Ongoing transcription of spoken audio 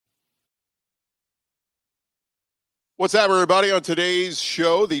What's up, everybody? On today's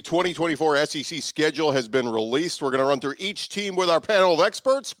show, the 2024 SEC schedule has been released. We're going to run through each team with our panel of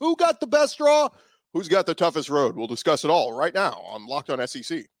experts. Who got the best draw? Who's got the toughest road? We'll discuss it all right now on Locked On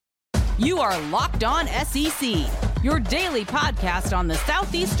SEC. You are Locked On SEC, your daily podcast on the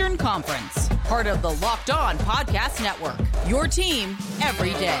Southeastern Conference. Part of the Locked On Podcast Network, your team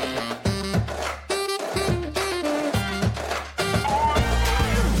every day.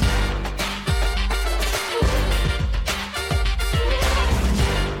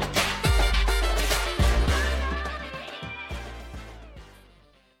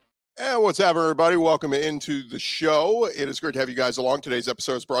 And what's up, everybody? Welcome into the show. It is great to have you guys along. Today's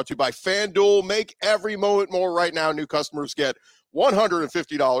episode is brought to you by FanDuel. Make every moment more right now. New customers get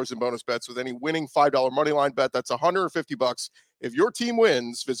 $150 in bonus bets with any winning $5 moneyline bet. That's $150. If your team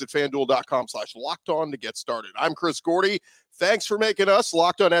wins, visit FanDuel.com/LockedOn to get started. I'm Chris Gordy. Thanks for making us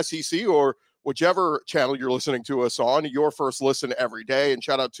Locked On SEC, or whichever channel you're listening to us on, your first listen every day. And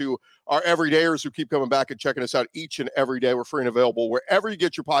shout out to our everydayers who keep coming back and checking us out each and every day. We're free and available wherever you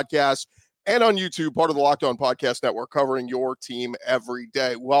get your podcasts and on YouTube, part of the Locked On Podcast Network, covering your team every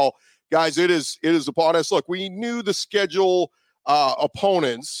day. Well, guys, it is upon us. Look, we knew the schedule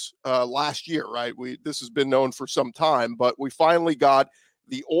opponents last year, right? This has been known for some time, but we finally got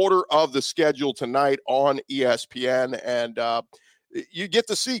the order of the schedule tonight on ESPN, and you get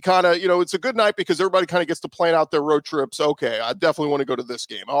to see kind of, it's a good night because everybody kind of gets to plan out their road trips. Okay, I definitely want to go to this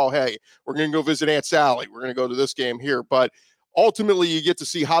game. Oh, hey, we're going to go visit Aunt Sally. We're going to go to this game here. But ultimately, you get to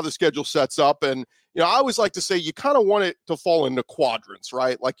see how the schedule sets up. And, I always like to say you kind of want it to fall into quadrants,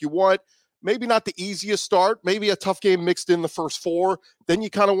 right? Like you want maybe not the easiest start, maybe a tough game mixed in the first four. Then you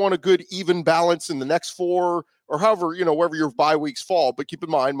kind of want a good even balance in the next four, or however, wherever your bye weeks fall. But keep in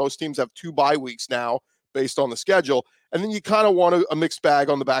mind, most teams have 2 bye weeks now based on the schedule. And then you kind of want a mixed bag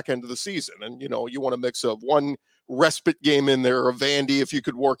on the back end of the season. And, you want a mix of one respite game in there, a Vandy if you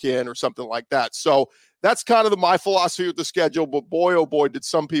could work in, or something like that. So that's kind of my philosophy with the schedule. But boy, oh boy, did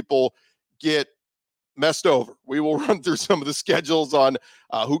some people get messed over. We will run through some of the schedules on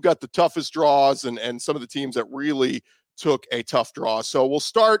who got the toughest draws and some of the teams that really took a tough draw. So we'll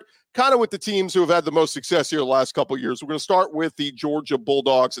start kind of with the teams who have had the most success here the last couple of years. We're going to start with the Georgia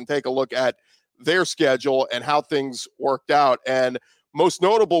Bulldogs and take a look at their schedule and how things worked out. And most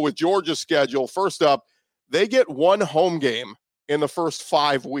notable with Georgia's schedule, first up, they get one home game in the first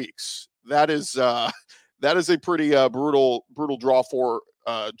 5 weeks. That is a pretty brutal draw for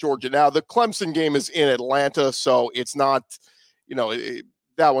Georgia. Now, the Clemson game is in Atlanta, so it's not,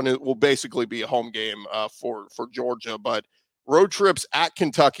 that one will basically be a home game for Georgia. But road trips at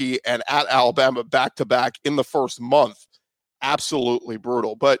Kentucky and at Alabama back-to-back in the first month, absolutely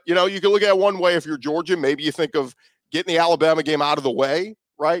brutal. But, you can look at it one way. If you're Georgia, maybe you think of getting the Alabama game out of the way,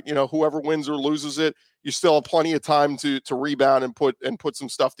 right? Whoever wins or loses it, you still have plenty of time to rebound and put some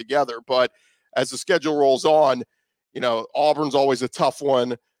stuff together. But as the schedule rolls on, Auburn's always a tough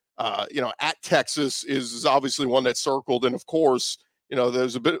one. At Texas is obviously one that's circled. And of course,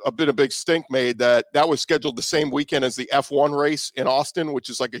 there's a big stink made that was scheduled the same weekend as the F1 race in Austin, which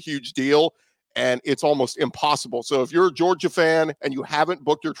is like a huge deal. And it's almost impossible. So if you're a Georgia fan and you haven't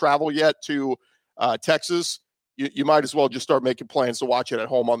booked your travel yet to Texas, you might as well just start making plans to watch it at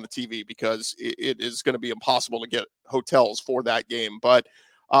home on the TV, because it is going to be impossible to get hotels for that game. But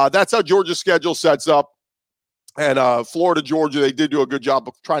that's how Georgia's schedule sets up. And Florida, Georgia, they did do a good job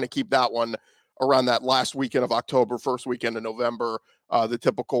of trying to keep that one around that last weekend of October, first weekend of November. The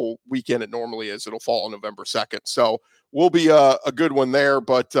typical weekend it normally is, it'll fall on November 2nd. So will be a good one there.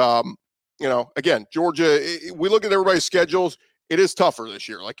 But again, Georgia, we look at everybody's schedules. It is tougher this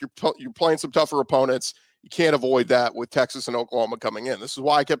year. Like you're playing some tougher opponents. You can't avoid that with Texas and Oklahoma coming in. This is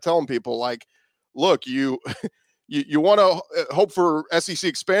why I kept telling people, like, look, you want to hope for SEC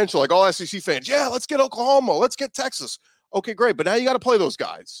expansion, like all SEC fans. Yeah, let's get Oklahoma. Let's get Texas. Okay, great. But now you got to play those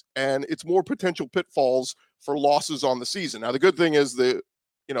guys. And it's more potential pitfalls for losses on the season. Now, the good thing is the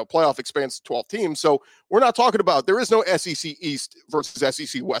playoff expands to 12 teams. So we're not talking about, there is no SEC East versus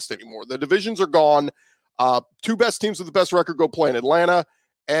SEC West anymore. The divisions are gone. 2 best teams with the best record go play in Atlanta.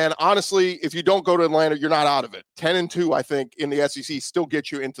 And honestly, if you don't go to Atlanta, you're not out of it. 10-2, I think, in the SEC still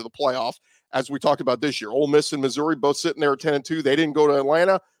gets you into the playoff, as we talked about this year. Ole Miss and Missouri both sitting there at 10-2. They didn't go to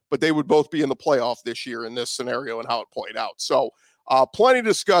Atlanta, but they would both be in the playoff this year in this scenario and how it played out. So plenty to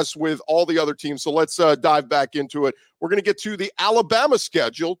discuss with all the other teams. So let's dive back into it. We're going to get to the Alabama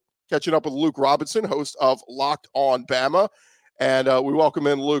schedule, catching up with Luke Robinson, host of Locked On Bama. And we welcome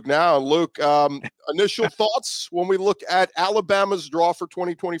in Luke now. And Luke, initial thoughts when we look at Alabama's draw for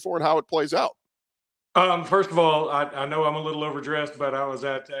 2024 and how it plays out? First of all, I know I'm a little overdressed, but I was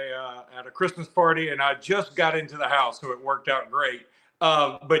at a Christmas party and I just got into the house, so it worked out great.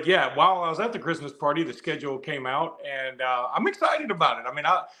 But yeah, while I was at the Christmas party, the schedule came out, and I'm excited about it. I mean,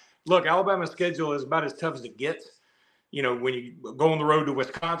 look, Alabama's schedule is about as tough as it gets. You know, when you go on the road to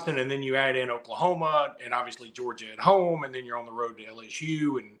Wisconsin and then you add in Oklahoma and obviously Georgia at home, and then you're on the road to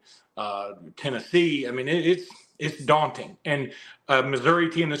LSU and Tennessee. I mean, it's daunting, and a Missouri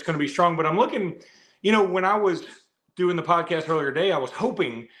team that's going to be strong. But I'm looking. You know, when I was doing the podcast earlier today, I was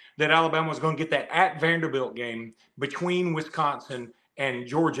hoping that Alabama was going to get that at Vanderbilt game between Wisconsin and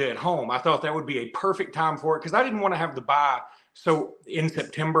Georgia at home. I thought that would be a perfect time for it because I didn't want to have the bye. So in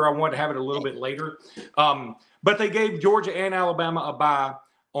September, I wanted to have it a little bit later. But they gave Georgia and Alabama a bye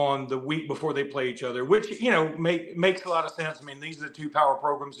on the week before they play each other, which, you know, makes a lot of sense. I mean, these are the two power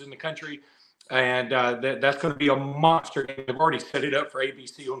programs in the country. And that's going to be a monster game. They've already set it up for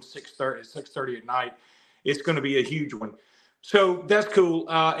ABC on 6:30 at night. It's going to be a huge one. So that's cool.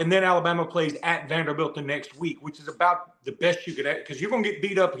 And then Alabama plays at Vanderbilt the next week, which is about the best you could have, because you're going to get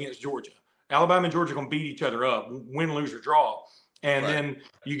beat up against Georgia. Alabama and Georgia are going to beat each other up, win, lose, or draw. And then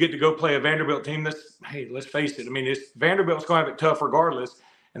you get to go play a Vanderbilt team that's, hey, let's face it. I mean, Vanderbilt's going to have it tough regardless.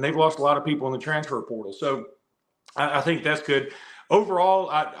 And they've lost a lot of people in the transfer portal. So I think that's good. Overall,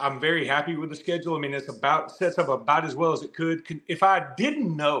 I'm very happy with the schedule. I mean, sets up about as well as it could. If I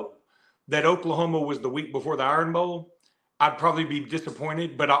didn't know that Oklahoma was the week before the Iron Bowl, I'd probably be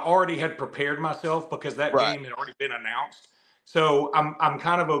disappointed. But I already had prepared myself because that game had already been announced. So I'm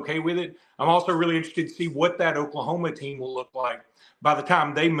kind of okay with it. I'm also really interested to see what that Oklahoma team will look like by the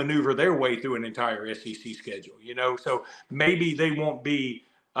time they maneuver their way through an entire SEC schedule. You know, so maybe they won't be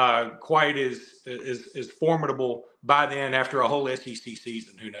quite as formidable by then after a whole SEC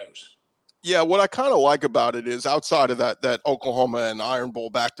season. Who knows? Yeah, what I kind of like about it is outside of that Oklahoma and Iron Bowl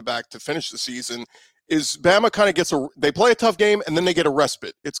back-to-back to finish the season is Bama kind of they play a tough game and then they get a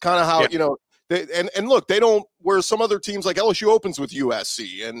respite. It's kind of how, you know, and look, they don't, where some other teams like LSU opens with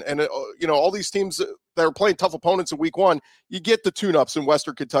USC and you know, all these teams that are playing tough opponents in week one, you get the tune-ups in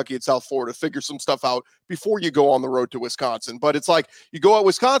Western Kentucky and South Florida, figure some stuff out before you go on the road to Wisconsin. But it's like you go at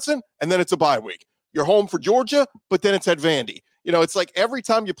Wisconsin and then it's a bye week. You're home for Georgia, but then it's at Vandy. You know, it's like every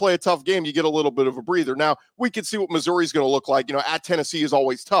time you play a tough game, you get a little bit of a breather. Now, we can see what Missouri's going to look like. You know, at Tennessee is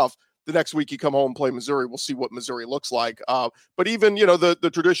always tough. The next week you come home and play Missouri. We'll see what Missouri looks like. But even, you know, the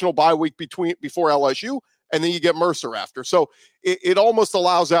traditional bye week before LSU, and then you get Mercer after. So it almost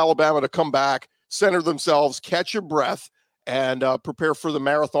allows Alabama to come back, center themselves, catch your breath, and prepare for the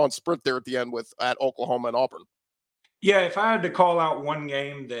marathon sprint there at the end at Oklahoma and Auburn. Yeah, if I had to call out one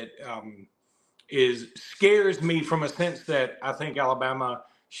game that scares me from a sense that I think Alabama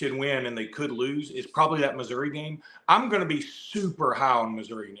should win and they could lose, is probably that Missouri game. I'm going to be super high on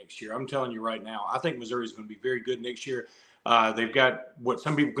Missouri next year. I'm telling you right now. I think Missouri is going to be very good next year. They've got what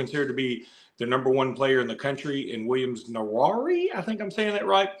some people consider to be the number one player in the country in Williams-Nwaneri. I think I'm saying that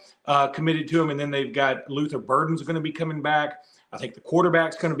right. Committed to him. And then they've got Luther Burden's going to be coming back. I think the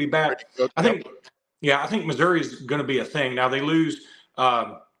quarterback's going to be back. I think Missouri is going to be a thing. Now they lose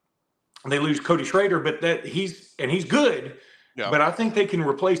Cody Schrader, but he's good. Yeah. But I think they can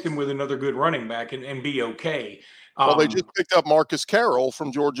replace him with another good running back and be okay. Well, they just picked up Marcus Carroll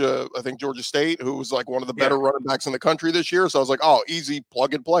from Georgia, I think Georgia State, who was like one of the better running backs in the country this year. So I was like, oh, easy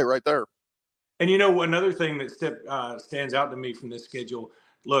plug and play right there. And, you know, another thing that stands out to me from this schedule,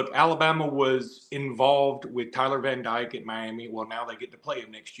 look, Alabama was involved with Tyler Van Dyke at Miami. Well, now they get to play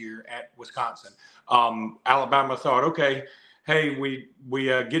him next year at Wisconsin. Alabama thought, okay, hey, we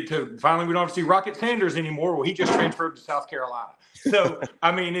get to finally we don't have to see Rocket Sanders anymore. Well, he just transferred to South Carolina. So,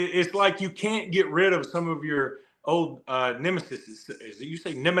 I mean, it's like you can't get rid of some of your old nemesis. You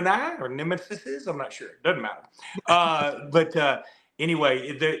say Nemini or nemesis? I'm not sure. It doesn't matter. But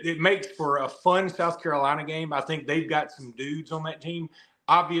anyway, it makes for a fun South Carolina game. I think they've got some dudes on that team.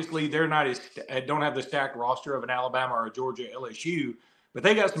 Obviously, they're not don't have the stacked roster of an Alabama or a Georgia LSU, but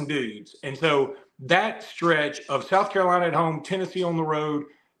they got some dudes. And so that stretch of South Carolina at home, Tennessee on the road,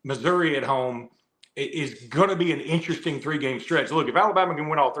 Missouri at home is going to be an interesting 3-game stretch. Look, if Alabama can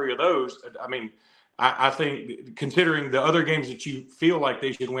win all 3 of those, I mean, I think considering the other games that you feel like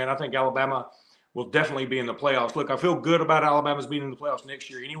they should win, I think Alabama will definitely be in the playoffs. Look, I feel good about Alabama's being in the playoffs next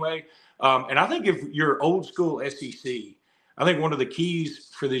year anyway. And I think if you're old school SEC, I think one of the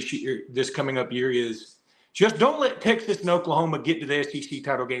keys for this coming up year is just don't let Texas and Oklahoma get to the SEC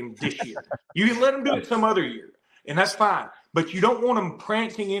title game this year. You can let them do it some other year, and that's fine. But you don't want them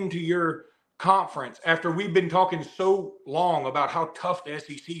prancing into your conference after we've been talking so long about how tough the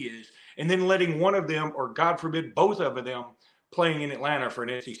SEC is, and then letting one of them, or God forbid, both of them, playing in Atlanta for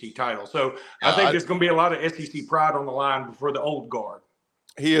an SEC title. So I think there's going to be a lot of SEC pride on the line before the old guard.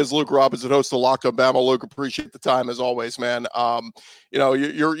 He is Luke Robinson, host of Locked On Bama. Luke, appreciate the time as always, man.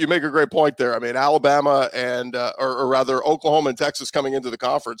 You make a great point there. I mean, Alabama and or rather Oklahoma and Texas coming into the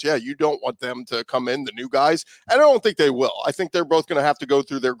conference. Yeah, you don't want them to come in, the new guys. And I don't think they will. I think they're both going to have to go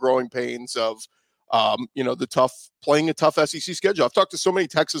through their growing pains of, playing a tough SEC schedule. I've talked to so many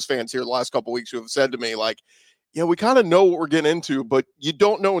Texas fans here the last couple of weeks who have said to me, like, yeah, we kind of know what we're getting into, but you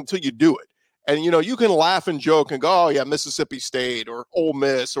don't know until you do it. And, you can laugh and joke and go, oh, yeah, Mississippi State or Ole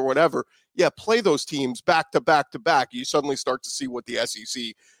Miss or whatever. Yeah, play those teams back to back to back. You suddenly start to see what the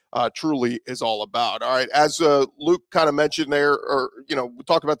SEC truly is all about. All right, as Luke kind of mentioned there, we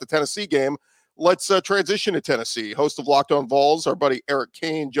talk about the Tennessee game. Let's transition to Tennessee. Host of Locked On Vols, our buddy Eric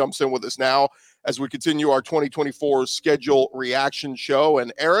Kane jumps in with us now as we continue our 2024 schedule reaction show.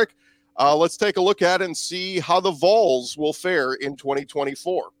 And Eric, let's take a look at it and see how the Vols will fare in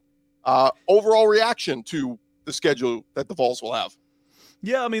 2024. Overall reaction to the schedule that the Vols will have.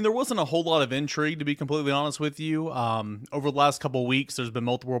 Yeah, I mean, there wasn't a whole lot of intrigue, to be completely honest with you. Over the last couple of weeks, there's been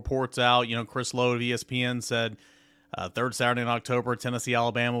multiple reports out. Chris Lowe of ESPN said third Saturday in October, Tennessee,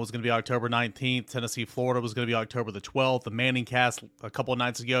 Alabama was going to be October 19th. Tennessee, Florida was going to be October the 12th. The Manning cast a couple of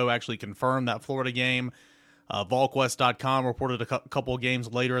nights ago actually confirmed that Florida game. VolQuest.com reported a couple of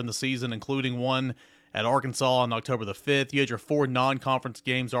games later in the season, including one at Arkansas on October the 5th. You had your 4 non-conference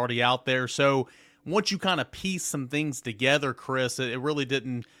games already out there. So once you kind of piece some things together, Chris, it really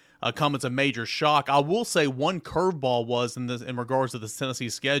didn't come as a major shock. I will say one curveball was in regards to the Tennessee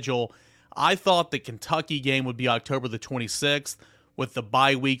schedule. I thought the Kentucky game would be October the 26th with the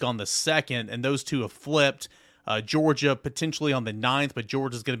bye week on the 2nd, and those two have flipped. Georgia potentially on the 9th, but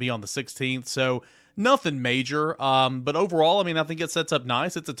Georgia's going to be on the 16th. So nothing major, but overall, I mean, I think it sets up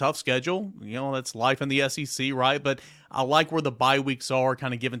nice. It's a tough schedule. That's life in the SEC, right? But I like where the bye weeks are,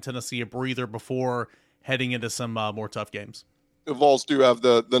 kind of giving Tennessee a breather before heading into some more tough games. The Vols do have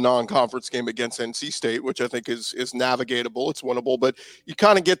the non-conference game against NC State, which I think is navigatable. It's winnable, but you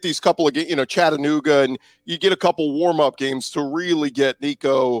kind of get these couple of, Chattanooga, and you get a couple warm-up games to really get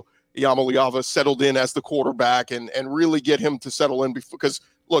Nico Iamaleava settled in as the quarterback and really get him to settle in because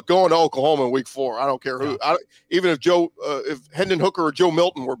look, going to Oklahoma in week 4, I don't care who, even if Hendon Hooker or Joe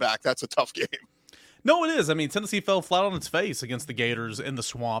Milton were back, that's a tough game. No, it is. I mean, Tennessee fell flat on its face against the Gators in the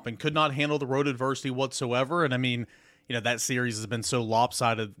Swamp and could not handle the road adversity whatsoever. And I mean, that series has been so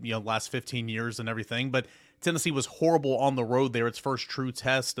lopsided, last 15 years and everything. But Tennessee was horrible on the road there. Its first true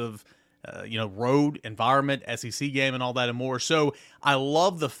test of, road environment, SEC game, and all that and more. So I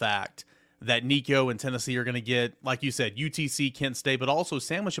love the fact that Nico and Tennessee are going to get, like you said, UTC, Kent State, but also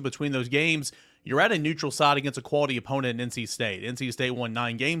sandwiched in between those games. You're at a neutral side against a quality opponent in NC State. NC State won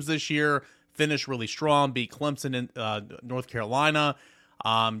 9 games this year, finished really strong, beat Clemson in North Carolina.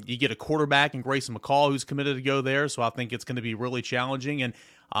 You get a quarterback in Grayson McCall who's committed to go there, so I think it's going to be really challenging. And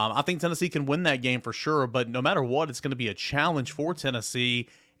I think Tennessee can win that game for sure, but no matter what, it's going to be a challenge for Tennessee,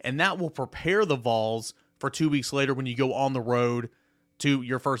 and that will prepare the Vols for 2 weeks later when you go on the road to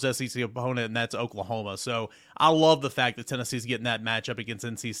your first SEC opponent, and that's Oklahoma. So I love the fact that Tennessee's getting that matchup against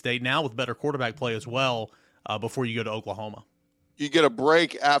NC State now with better quarterback play as well before you go to Oklahoma. You get a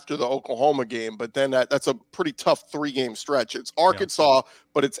break after the Oklahoma game, but then that's a pretty tough 3-game stretch. It's Arkansas,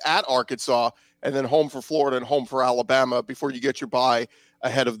 but it's at Arkansas, and then home for Florida and home for Alabama before you get your bye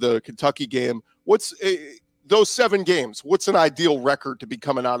ahead of the Kentucky game. What's those 7 games? What's an ideal record to be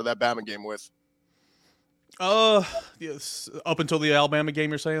coming out of that Bama game with? Yes, up until the Alabama game,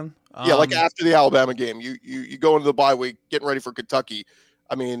 you're saying? Yeah, like after the Alabama game, you go into the bye week, getting ready for Kentucky.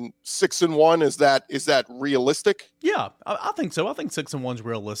 I mean, 6-1, is that realistic? Yeah, I think so. I think 6-1 is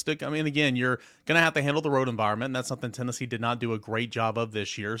realistic. I mean, again, you're going to have to handle the road environment, and that's something Tennessee did not do a great job of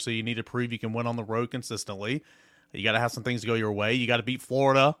this year. So you need to prove you can win on the road consistently. You got to have some things go your way. You got to beat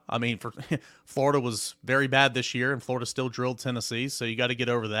Florida. I mean, Florida was very bad this year, and Florida still drilled Tennessee, so you got to get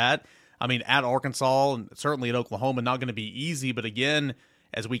over that. I mean, at Arkansas and certainly at Oklahoma, not going to be easy. But again,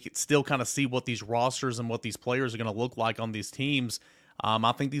 as we can still kind of see what these rosters and what these players are going to look like on these teams,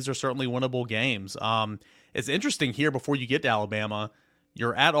 I think these are certainly winnable games. It's interesting here before you get to Alabama,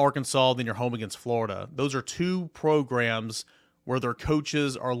 you're at Arkansas, then you're home against Florida. Those are 2 programs where their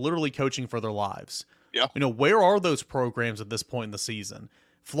coaches are literally coaching for their lives. Yeah. Where are those programs at this point in the season?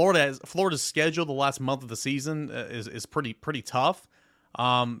 Florida's schedule the last month of the season is pretty tough.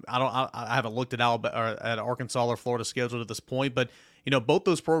 I haven't looked at Arkansas or Florida scheduled at this point, but both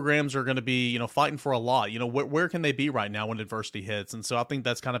those programs are going to be fighting for a lot. Where can they be right now when adversity hits? And so I think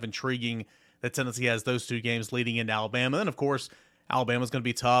that's kind of intriguing that Tennessee has those 2 games leading into Alabama. And of course, Alabama's going to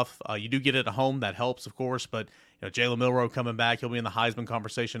be tough. You do get it at home. That helps, of course. But Jalen Milroe coming back, he'll be in the Heisman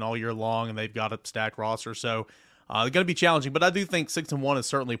conversation all year long, and they've got a stacked roster. So they're going to be challenging. But I do think 6-1 is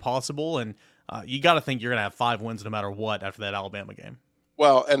certainly possible, and you got to think you're going to have 5 wins no matter what after that Alabama game.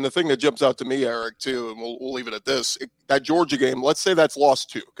 Well, and the thing that jumps out to me, Eric, too, and we'll leave it at this, that Georgia game, let's say that's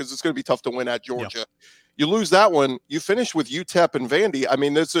lost too, because it's going to be tough to win at Georgia. Yep. You lose that one, you finish with UTEP and Vandy. I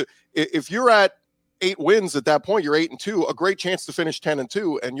mean, if you're at 8 wins at that point, you're 8-2, a great chance to finish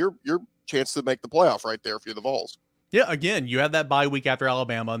 10-2, and your chance to make the playoff right there if you're the Vols. Yeah, again, you have that bye week after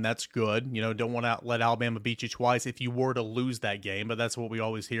Alabama, and that's good. Don't want to let Alabama beat you twice if you were to lose that game, but that's what we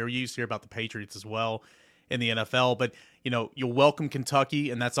always hear. You used to hear about the Patriots as well in the NFL, but you'll welcome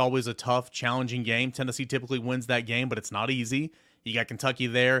Kentucky, and that's always a tough, challenging game. Tennessee typically wins that game, but it's not easy. You got Kentucky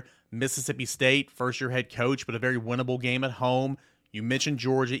there, Mississippi State, first-year head coach, but a very winnable game at home. You mentioned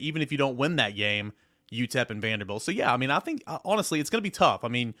Georgia. Even if you don't win that game, UTEP and Vanderbilt. So, yeah, I mean, I think, honestly, it's going to be tough. I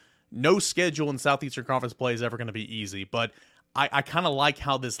mean, no schedule in Southeastern Conference play is ever going to be easy, but I kind of like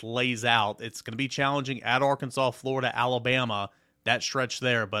how this lays out. It's going to be challenging at Arkansas, Florida, Alabama, that stretch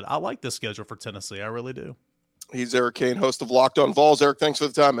there, but I like this schedule for Tennessee. I really do. He's Eric Kane, host of Locked On Vols. Eric, thanks for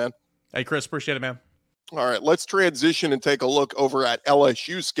the time, man. Hey, Chris, appreciate it, man. All right, let's transition and take a look over at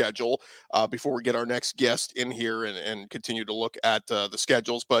LSU's schedule before we get our next guest in here and continue to look at the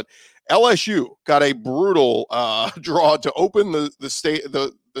schedules. But LSU got a brutal draw to open the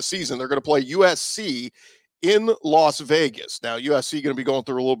season. They're going to play USC in Las Vegas. Now, USC going to be going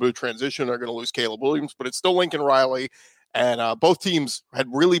through a little bit of transition. They're going to lose Caleb Williams, but it's still Lincoln Riley. And both teams had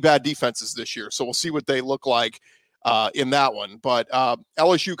really bad defenses this year, so we'll see what they look like in that one. But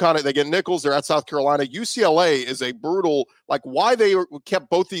LSU they get Nichols. They're at South Carolina. UCLA is a brutal, why they kept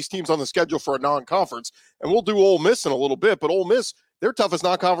both these teams on the schedule for a non-conference. And we'll do Ole Miss in a little bit, but Ole Miss, their toughest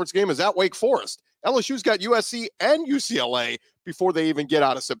non-conference game is at Wake Forest. LSU's got USC and UCLA before they even get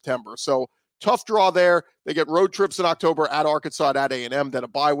out of September. So tough draw there. They get road trips in October at Arkansas, at A&M, then a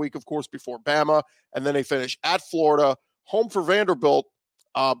bye week, of course, before Bama. And then they finish at Florida, home for Vanderbilt,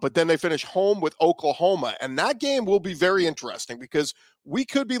 but then they finish home with Oklahoma. And that game will be very interesting because we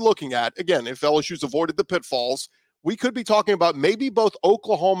could be looking at, again, if LSU's avoided the pitfalls, we could be talking about maybe both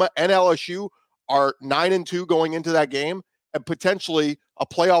Oklahoma and LSU are 9-2 going into that game and potentially a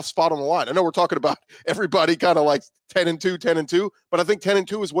playoff spot on the line. I know we're talking about everybody kind of 10-2, but I think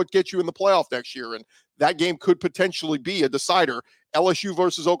 10-2 is what gets you in the playoff next year. And that game could potentially be a decider, LSU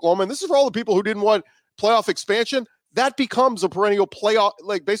versus Oklahoma. And this is for all the people who didn't want playoff expansion. That becomes a perennial playoff,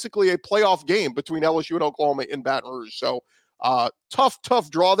 basically a playoff game between LSU and Oklahoma in Baton Rouge. So tough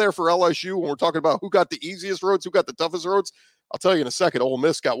draw there for LSU. When we're talking about who got the easiest roads, who got the toughest roads, I'll tell you in a second. Ole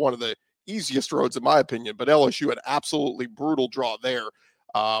Miss got one of the easiest roads in my opinion, but LSU had absolutely brutal draw there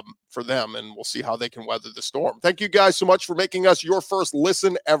for them, and we'll see how they can weather the storm. Thank you guys so much for making us your first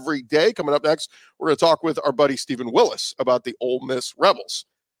listen every day. Coming up next, we're going to talk with our buddy Stephen Willis about the Ole Miss Rebels.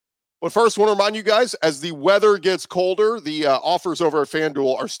 But first, I want to remind you guys, as the weather gets colder, the offers over at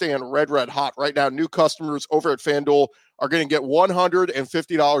FanDuel are staying red hot. Right now, new customers over at FanDuel are going to get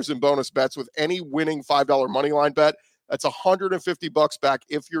 $150 in bonus bets with any winning $5 moneyline bet. That's $150 back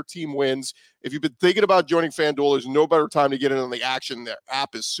if your team wins. If you've been thinking about joining FanDuel, there's no better time to get in on the action. Their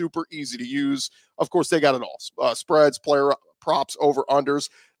app is super easy to use. Of course, they got it all. Spreads, player props,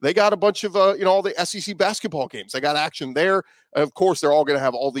 over-unders. They got a bunch of, all the SEC basketball games. They got action there. Of course, they're all going to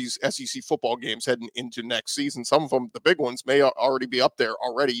have all these SEC football games heading into next season. Some of them, the big ones, may already be up there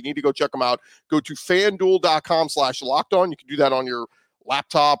already. You need to go check them out. Go to FanDuel.com/lockedon. You can do that on your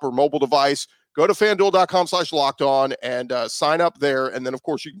laptop or mobile device. Go to FanDuel.com/lockedon and sign up there. And then, of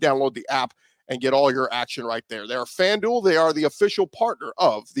course, you can download the app and get all your action right there. They are FanDuel. They are the official partner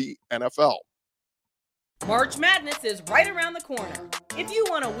of the NFL. March Madness is right around the corner. If you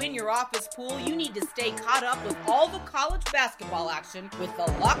want to win your office pool, you need to stay caught up with all the college basketball action with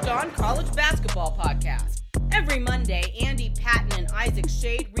the Locked On College Basketball Podcast. Every Monday, Andy Patton and Isaac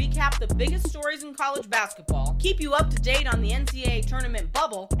Shade recap the biggest stories in college basketball, keep you up to date on the NCAA tournament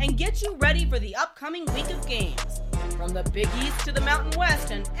bubble, and get you ready for the upcoming week of games. From the Big East to the Mountain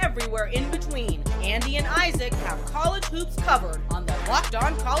West and everywhere in between, Andy and Isaac have college hoops covered on the Locked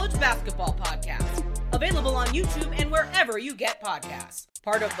On College Basketball Podcast. Available on YouTube and wherever you get podcasts.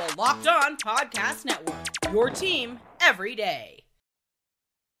 Part of the Locked On Podcast Network. Your team every day.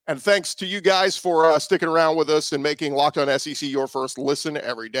 And thanks to you guys for sticking around with us and making Locked On SEC your first listen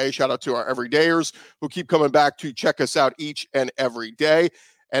every day. Shout out to our everydayers who keep coming back to check us out each and every day.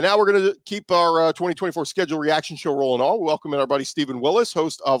 And now we're going to keep our 2024 schedule reaction show rolling on. Welcome in our buddy Stephen Willis,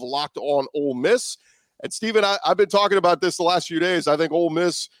 host of Locked On Ole Miss. And Stephen, I've been talking about this the last few days. I think Ole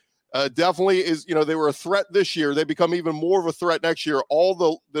Miss, Definitely is, they were a threat this year. They become even more of a threat next year.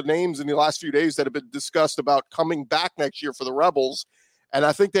 All the names in the last few days that have been discussed about coming back next year for the Rebels. And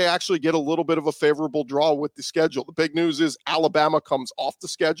I think they actually get a little bit of a favorable draw with the schedule. The big news is Alabama comes off the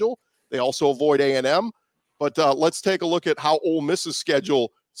schedule. They also avoid A&M. But let's take a look at how Ole Miss's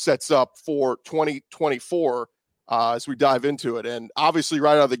schedule sets up for 2024 as we dive into it. And obviously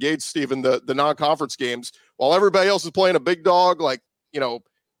right out of the gates, Stephen, the non-conference games, while everybody else is playing a big dog, like,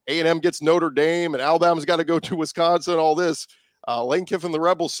 A&M gets Notre Dame and Alabama's got to go to Wisconsin, all this. Lane Kiffin, the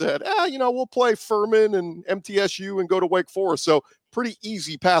Rebels, said, we'll play Furman and MTSU and go to Wake Forest. So pretty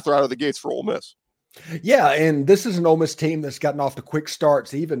easy path right out of the gates for Ole Miss. Yeah, and this is an Ole Miss team that's gotten off to quick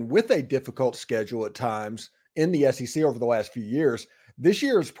starts, even with a difficult schedule at times in the SEC over the last few years. This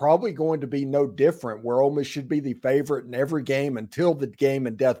year is probably going to be no different, where Ole Miss should be the favorite in every game until the game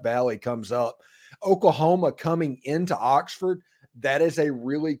in Death Valley comes up. Oklahoma coming into Oxford, that is a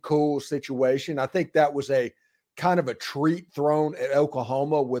really cool situation. I think that was a kind of a treat thrown at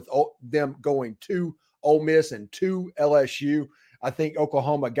Oklahoma with them going to Ole Miss and to LSU. I think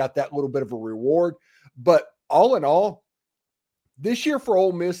Oklahoma got that little bit of a reward. But all in all, this year for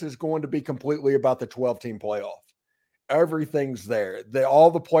Ole Miss is going to be completely about the 12-team playoff. Everything's there.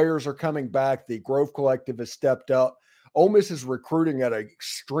 All the players are coming back. The Grove Collective has stepped up. Ole Miss is recruiting at an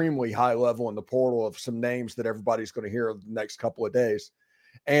extremely high level in the portal of some names that everybody's going to hear over the next couple of days.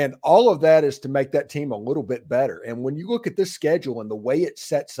 And all of that is to make that team a little bit better. And when you look at this schedule and the way it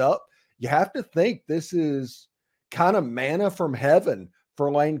sets up, you have to think this is kind of manna from heaven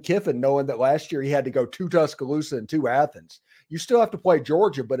for Lane Kiffin, knowing that last year he had to go to Tuscaloosa and to Athens. You still have to play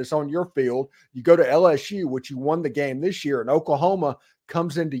Georgia, but it's on your field. You go to LSU, which you won the game this year, and Oklahoma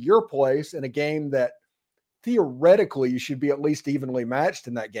comes into your place in a game that theoretically you should be at least evenly matched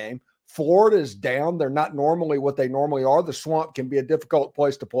in that game. Florida is down. They're not normally what they normally are. The Swamp can be a difficult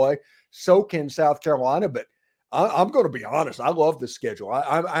place to play. So can South Carolina, but I'm going to be honest. I love this schedule.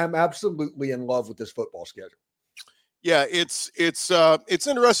 I'm absolutely in love with this football schedule. Yeah, it's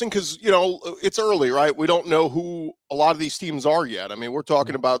interesting because, it's early, right? We don't know who a lot of these teams are yet. I mean, we're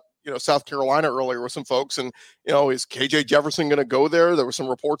talking about, South Carolina earlier with some folks, and, is KJ Jefferson going to go there? There were some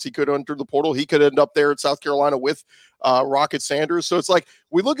reports he could enter the portal. He could end up there at South Carolina with Rocket Sanders. So it's like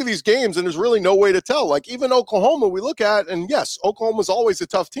we look at these games and there's really no way to tell. Like even Oklahoma, we look at, and yes, Oklahoma's always a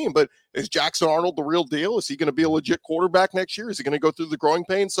tough team, but is Jackson Arnold the real deal? Is he going to be a legit quarterback next year? Is he going to go through the growing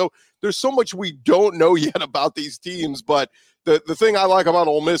pains? So there's so much we don't know yet about these teams, but the thing I like about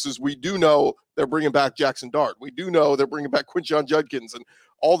Ole Miss is we do know they're bringing back Jackson Dart. We do know they're bringing back Quinshon Judkins and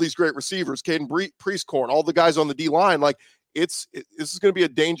all these great receivers, Caden Priestcorn, all the guys on the D-line. Like this is going to be a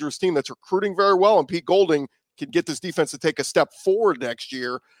dangerous team that's recruiting very well, and Pete Golding can get this defense to take a step forward next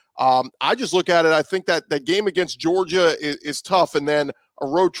year. I just look at it. I think that game against Georgia is tough, and then a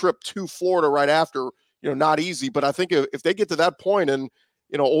road trip to Florida right after, not easy. But I think if they get to that point and,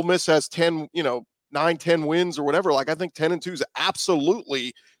 Ole Miss has 10, 9-10 wins or whatever, like I think 10-2 is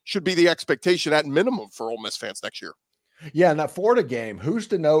absolutely should be the expectation at minimum for Ole Miss fans next year. Yeah, and that Florida game, who's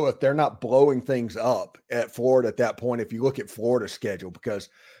to know if they're not blowing things up at Florida at that point if you look at Florida's schedule, because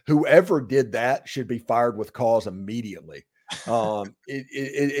whoever did that should be fired with cause immediately. It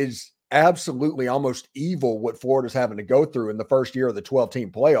is absolutely almost evil what Florida's having to go through in the first year of the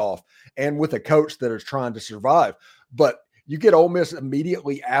 12-team playoff and with a coach that is trying to survive. But you get Ole Miss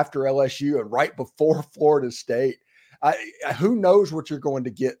immediately after LSU and right before Florida State. Who knows what you're going to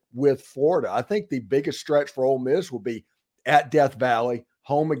get with Florida? I think the biggest stretch for Ole Miss will be at Death Valley,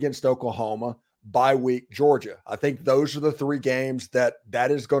 home against Oklahoma, bye week, Georgia. I think those are the three games that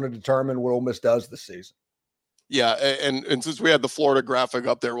is going to determine what Ole Miss does this season. Yeah, and since we had the Florida graphic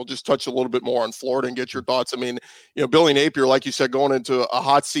up there, we'll just touch a little bit more on Florida and get your thoughts. I mean, Billy Napier, like you said, going into a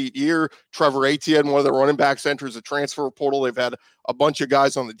hot seat year. Trevor Etienne, one of the running backs, enters the transfer portal. They've had a bunch of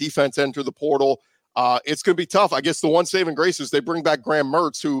guys on the defense enter the portal. It's going to be tough. I guess the one saving grace is they bring back Graham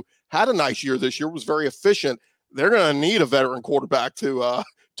Mertz, who had a nice year this year, was very efficient. They're going to need a veteran quarterback to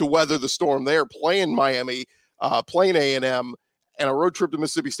weather the storm. They're playing Miami, playing A&M, and a road trip to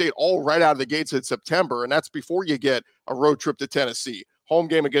Mississippi State all right out of the gates in September. And that's before you get a road trip to Tennessee, home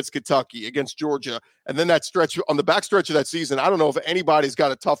game against Kentucky, against Georgia. And then that stretch on the back stretch of that season, I don't know if anybody's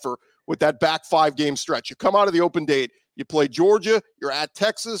got it tougher with that back 5-game stretch. You come out of the open date, you play Georgia, you're at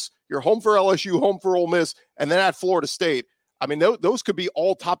Texas, you're home for LSU, home for Ole Miss, and then at Florida State. I mean, those could be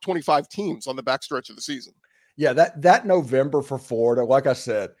all top 25 teams on the back stretch of the season. Yeah, that November for Florida, like I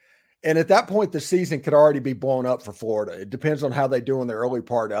said, and at that point, the season could already be blown up for Florida. It depends on how they do in the early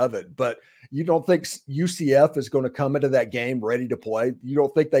part of it. But you don't think UCF is going to come into that game ready to play? You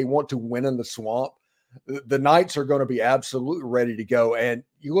don't think they want to win in the Swamp? The Knights are going to be absolutely ready to go. And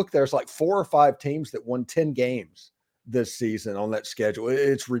you look, there's like 4 or 5 teams that won 10 games this season on that schedule.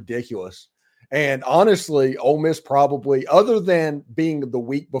 It's ridiculous. And honestly, Ole Miss probably, other than being the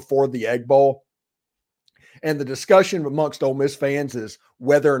week before the Egg Bowl, and the discussion amongst Ole Miss fans is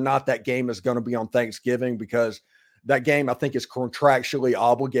whether or not that game is going to be on Thanksgiving, because that game, I think, is contractually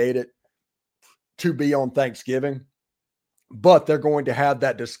obligated to be on Thanksgiving. But they're going to have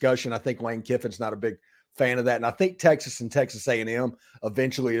that discussion. I think Lane Kiffin's not a big fan of that. And I think Texas and Texas A&M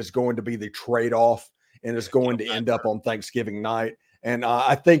eventually is going to be the trade-off, and is going to end up on Thanksgiving night. And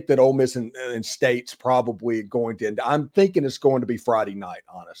I think that Ole Miss and State's probably going to end. I'm thinking it's going to be Friday night,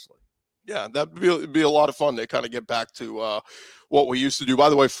 honestly. Yeah, that'd be a lot of fun to kind of get back to what we used to do. By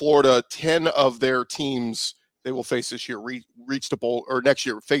the way, Florida, 10 of their teams they will face this year reached a bowl, or next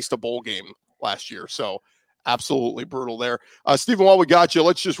year faced a bowl game last year. So absolutely brutal there. Stephen, while we got you,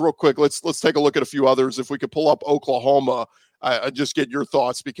 let's just real quick, let's take a look at a few others. If we could pull up Oklahoma, just get your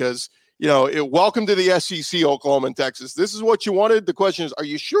thoughts, because welcome to the SEC, Oklahoma and Texas. This is what you wanted. The question is, are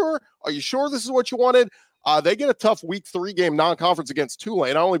you sure? Are you sure this is what you wanted? They get a tough week 3 game non-conference against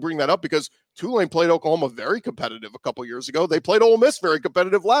Tulane. I only bring that up because Tulane played Oklahoma very competitive a couple years ago. They played Ole Miss very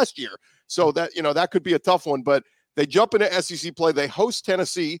competitive last year. So that, that could be a tough one, but they jump into SEC play. They host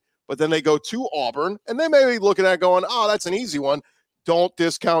Tennessee, but then they go to Auburn, and they may be looking at it going, oh, that's an easy one. Don't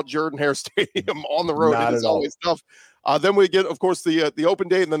discount Jordan-Hare Stadium on the road. It is always tough. Then we get, of course, the open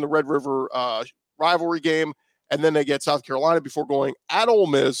date, and then the Red River rivalry game, and then they get South Carolina before going at Ole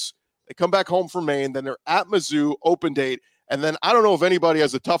Miss. They come back home for Maine, then they're at Mizzou, open date, and then I don't know if anybody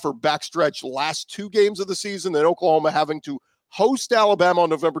has a tougher backstretch last 2 games of the season than Oklahoma having to host Alabama on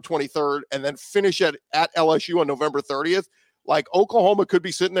November 23rd and then finish at LSU on November 30th. Like, Oklahoma could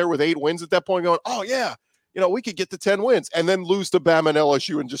be sitting there with 8 wins at that point going, oh, yeah, we could get to 10 wins, and then lose to Bama and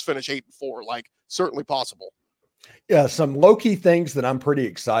LSU and just finish 8-4. Like, certainly possible. Yeah, some low-key things that I'm pretty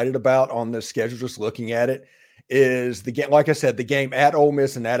excited about on this schedule, just looking at it, is the game, like I said, the game at Ole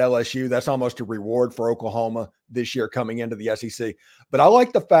Miss and at LSU. That's almost a reward for Oklahoma this year coming into the SEC. But I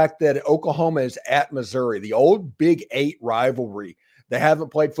like the fact that Oklahoma is at Missouri, the old Big 8 rivalry. They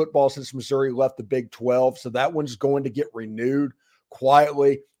haven't played football since Missouri left the Big 12, so that one's going to get renewed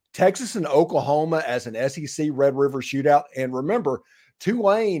quietly. Texas and Oklahoma as an SEC Red River shootout. And remember,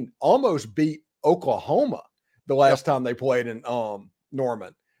 Tulane almost beat Oklahoma the last time they played in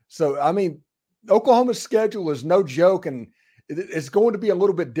Norman. So, I mean, Oklahoma's schedule is no joke, and it's going to be a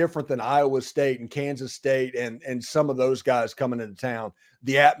little bit different than Iowa State and Kansas State and some of those guys coming into town,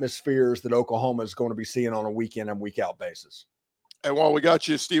 the atmospheres that Oklahoma is going to be seeing on a week-in and week-out basis. And while we got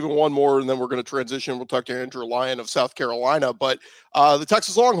you, Stephen, one more, and then we're going to transition. We'll talk to Andrew Lyon of South Carolina, but the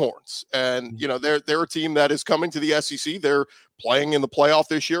Texas Longhorns, and they're a team that is coming to the SEC. They're playing in the playoff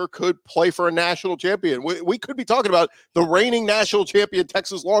this year, could play for a national champion. We could be talking about the reigning national champion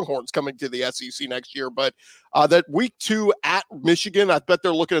Texas Longhorns coming to the SEC next year. But that week 2 at Michigan, I bet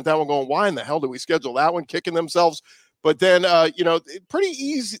they're looking at that one going, why in the hell did we schedule that one? Kicking themselves. But then, pretty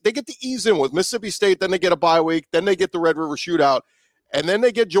easy. They get the ease in with Mississippi State. Then they get a bye week. Then they get the Red River shootout. And then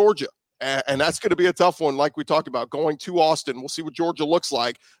they get Georgia. And that's going to be a tough one, like we talked about, going to Austin. We'll see what Georgia looks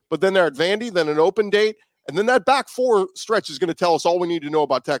like. But then they're at Vandy, then an open date. And then that back 4 stretch is going to tell us all we need to know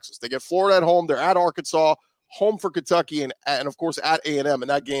about Texas. They get Florida at home. They're at Arkansas, home for Kentucky, and of course, at A&M. And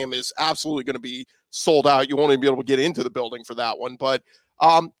that game is absolutely going to be sold out. You won't even be able to get into the building for that one. But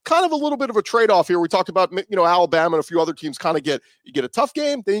kind of a little bit of a trade-off here. We talked about, Alabama and a few other teams kind of you get a tough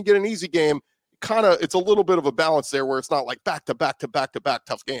game, then you get an easy game. It's a little bit of a balance there where it's not like back-to-back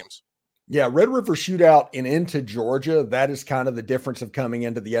tough games. Yeah, Red River shootout and into Georgia, that is kind of the difference of coming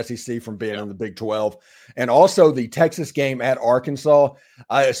into the SEC from being in the Big 12. And also the Texas game at Arkansas,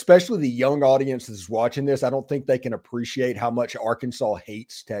 especially the young audience that's watching this, I don't think they can appreciate how much Arkansas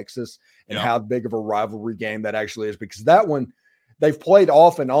hates Texas and how big of a rivalry game that actually is, because that one, they've played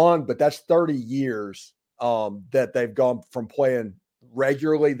off and on, but that's 30 years that they've gone from playing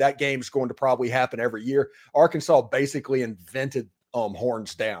regularly. That game's going to probably happen every year. Arkansas basically invented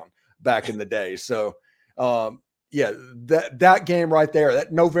horns down back in the day. So, that game right there,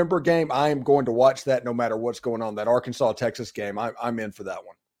 that November game, I am going to watch that no matter what's going on. That Arkansas-Texas game, I'm in for that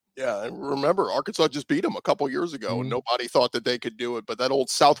one. Yeah, and remember, Arkansas just beat them a couple years ago, and nobody thought that they could do it. But that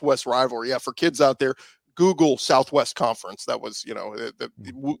old Southwest rivalry, for kids out there, Google Southwest Conference. That was,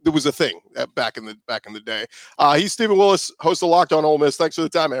 it was a thing back in the day. He's Stephen Willis, host of Locked On Ole Miss. Thanks for the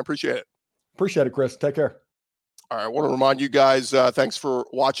time, man. Appreciate it. Appreciate it, Chris. Take care. All right, I want to remind you guys, thanks for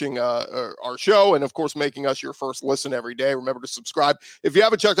watching our show and, of course, making us your first listen every day. Remember to subscribe. If you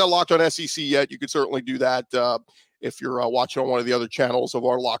haven't checked out Locked On SEC yet, you could certainly do that if you're watching on one of the other channels of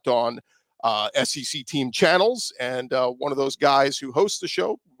our Locked On SEC team channels, and one of those guys who hosts the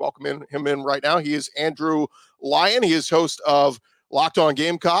show. Welcome him in right now. He is Andrew Lyon. He is host of Locked On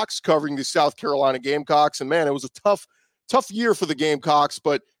Gamecocks, covering the South Carolina Gamecocks. And man, it was a tough year for the Gamecocks,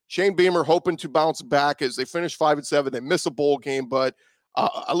 but Shane Beamer hoping to bounce back as they finish 5-7. They miss a bowl game, but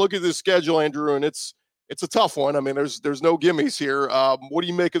I look at this schedule, Andrew, and it's a tough one. I mean, there's no gimmies here. What do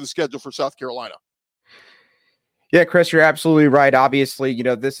you make of the schedule for South Carolina? Yeah, Chris, you're absolutely right. Obviously,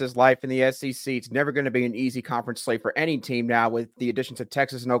 this is life in the SEC. It's never going to be an easy conference slate for any team now with the additions of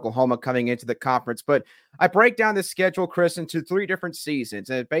Texas and Oklahoma coming into the conference. But I break down the schedule, Chris, into 3 different seasons,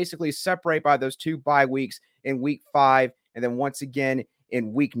 and basically separate by those 2 bye weeks in week 5 and then once again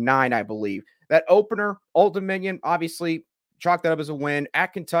in week 9, I believe. That opener, Old Dominion, obviously chalk that up as a win.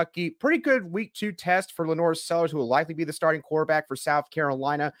 At Kentucky, pretty good week 2 test for Lenore Sellers, who will likely be the starting quarterback for South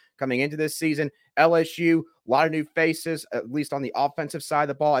Carolina coming into this season. LSU, a lot of new faces, at least on the offensive side of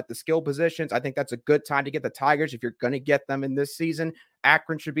the ball at the skill positions. I think that's a good time to get the Tigers if you're going to get them in this season.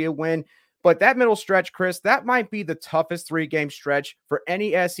 Akron should be a win. But that middle stretch, Chris, that might be the toughest 3-game stretch for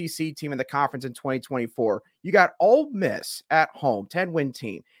any SEC team in the conference in 2024. You got Ole Miss at home, 10-win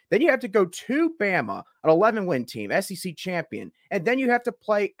team. Then you have to go to Bama, an 11-win team, SEC champion. And then you have to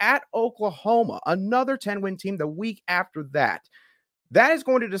play at Oklahoma, another 10-win team the week after that. That is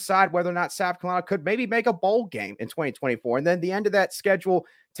going to decide whether or not South Carolina could maybe make a bowl game in 2024. And then the end of that schedule,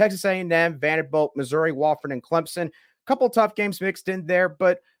 Texas A&M, Vanderbilt, Missouri, Wofford, and Clemson. A couple tough games mixed in there,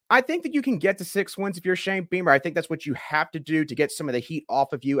 but I think that you can get to 6 wins if you're Shane Beamer. I think that's what you have to do to get some of the heat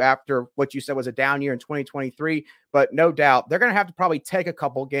off of you after what you said was a down year in 2023. But no doubt, they're going to have to probably take a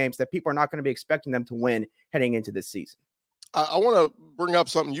couple games that people are not going to be expecting them to win heading into this season. I want to bring up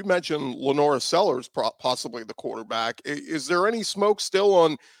something. You mentioned Lenora Sellers, possibly the quarterback. Is there any smoke still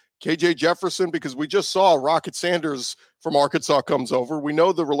on KJ Jefferson? Because we just saw Rocket Sanders from Arkansas comes over. We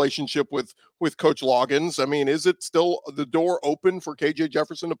know the relationship with Coach Loggins. I mean, is it still the door open for KJ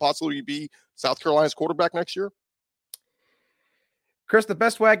Jefferson to possibly be South Carolina's quarterback next year? Chris, the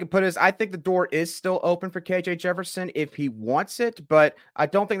best way I can put it is I think the door is still open for KJ Jefferson if he wants it, but I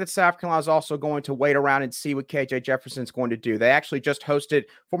don't think that South Carolina is also going to wait around and see what KJ Jefferson is going to do. They actually just hosted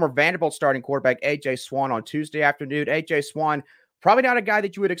former Vanderbilt starting quarterback A.J. Swan on Tuesday afternoon. A.J. Swan, probably not a guy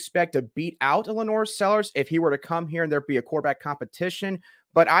that you would expect to beat out Lenore Sellers if he were to come here and there'd be a quarterback competition.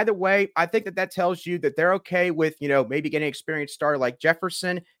 But either way, I think that tells you that they're okay with, maybe getting an experienced starter like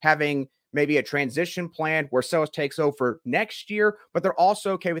Jefferson, having maybe a transition plan where Sellers takes over next year, but they're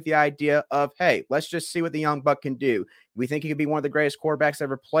also okay with the idea of, hey, let's just see what the young buck can do. We think he could be one of the greatest quarterbacks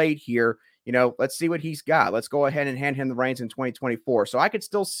ever played here. Let's see what he's got. Let's go ahead and hand him the reins in 2024. So I could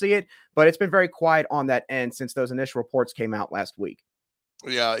still see it, but it's been very quiet on that end since those initial reports came out last week.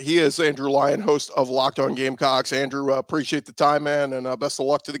 Yeah, he is Andrew Lyon, host of Locked On Gamecocks. Andrew, appreciate the time, man, and best of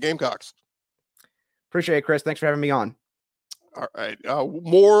luck to the Gamecocks. Appreciate it, Chris. Thanks for having me on. All right.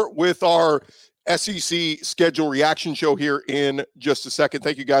 More with our SEC schedule reaction show here in just a second.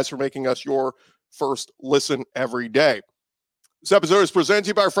 Thank you guys for making us your first listen every day. This episode is presented to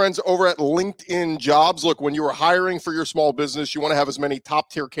you by our friends over at LinkedIn Jobs. Look, when you are hiring for your small business, you want to have as many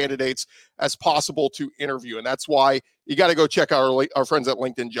top-tier candidates as possible to interview. And that's why you got to go check out our friends at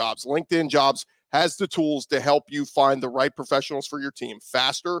LinkedIn Jobs. LinkedIn Jobs has the tools to help you find the right professionals for your team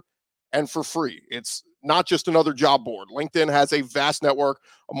faster and for free. It's not just another job board. LinkedIn has a vast network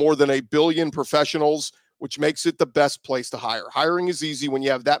of more than 1 billion professionals, which makes it the best place to hire. Hiring is easy when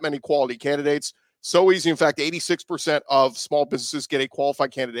you have that many quality candidates. So easy. In fact, 86% of small businesses get a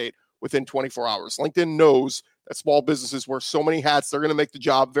qualified candidate within 24 hours. LinkedIn knows that small businesses wear so many hats. They're going to make the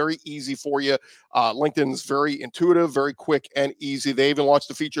job very easy for you. LinkedIn is very intuitive, very quick and easy. They even launched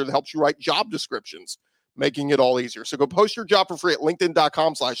a feature that helps you write job descriptions, making it all easier. So go post your job for free at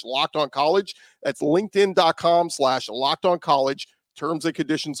linkedin.com/lockedoncollege. That's linkedin.com/lockedoncollege. Terms and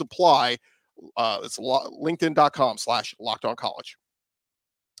conditions apply. It's linkedin.com/lockedoncollege.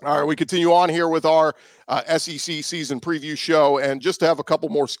 All right, we continue on here with our SEC season preview show, and just to have a couple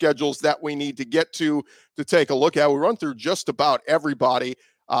more schedules that we need to get to take a look at. We run through just about everybody.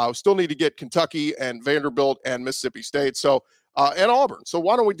 We still need to get Kentucky and Vanderbilt and Mississippi State. So and Auburn. So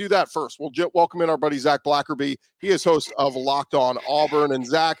why don't we do that first? We'll welcome in our buddy Zach Blackerby. He is host of Locked On Auburn. And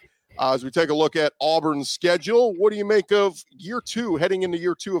Zach, as we take a look at Auburn's schedule, what do you make of year 2, heading into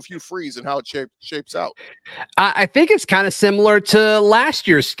year 2 of Hugh Freeze and how it shapes out? I think it's kind of similar to last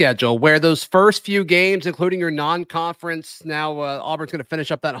year's schedule, where those first few games, including your non-conference, now Auburn's going to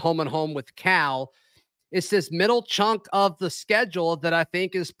finish up that home-and-home with Cal. It's this middle chunk of the schedule that I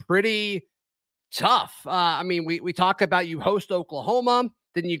think is pretty tough. I mean, we talk about you host Oklahoma,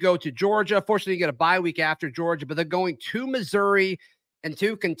 then you go to Georgia. Fortunately, you get a bye week after Georgia, but they're going to Missouri, And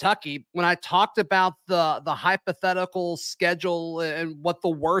two, Kentucky, when I talked about the hypothetical schedule and what the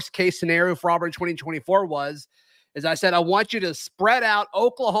worst case scenario for Auburn 2024 was, is I said, I want you to spread out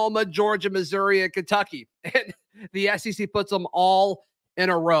Oklahoma, Georgia, Missouri, and Kentucky. And the SEC puts them all in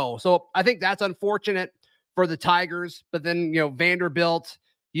a row. So I think that's unfortunate for the Tigers. But then, Vanderbilt,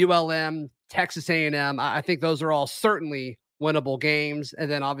 ULM, Texas A&M, I think those are all certainly winnable games. And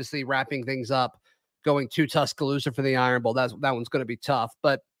then obviously wrapping things up, going to Tuscaloosa for the Iron Bowl. That one's going to be tough.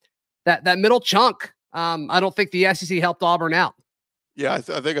 But that middle chunk, I don't think the SEC helped Auburn out. Yeah, I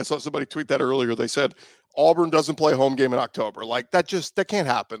think I saw somebody tweet that earlier. They said Auburn doesn't play a home game in October. Like that can't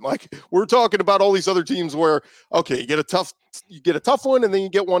happen. Like we're talking about all these other teams where, okay, you get a tough one and then you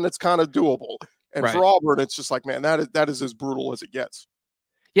get one that's kind of doable. And right. For Auburn, it's just like, man, that is as brutal as it gets.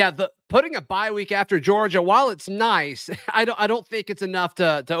 Yeah, the putting a bye week after Georgia, while it's nice, I don't think it's enough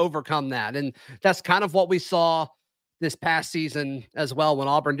to overcome that. And that's kind of what we saw this past season as well when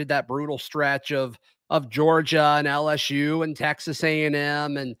Auburn did that brutal stretch of Georgia and LSU and Texas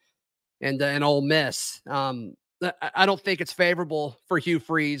A&M and Ole Miss. I don't think it's favorable for Hugh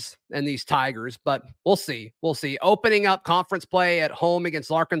Freeze and these Tigers, but we'll see. We'll see. Opening up conference play at home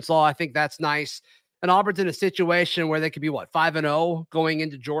against Arkansas, I think that's nice. And Auburn's in a situation where they could be 5-0 going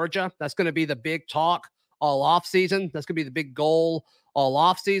into Georgia. That's going to be the big talk all off season. That's going to be the big goal all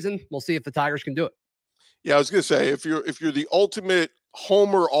off season. We'll see if the Tigers can do it. Yeah, I was going to say, if you're the ultimate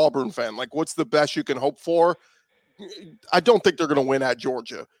homer Auburn fan, like what's the best you can hope for? I don't think they're going to win at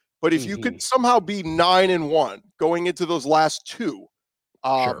Georgia, but if you could somehow be 9-1 going into those last two,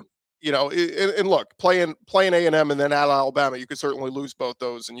 sure. And look, playing A&M and then at Alabama, you could certainly lose both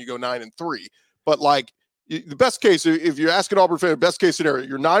those and you go 9-3. But like the best case, if you're asking Auburn fan, best case scenario,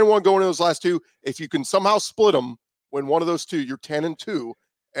 you're 9-1 going into those last two. If you can somehow split them, win one of those two, you're 10-2.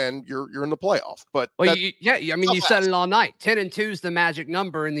 And you're in the playoff. But you said it all night. 10-2 is the magic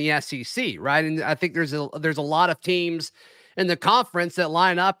number in the SEC, right? And I think there's a lot of teams in the conference that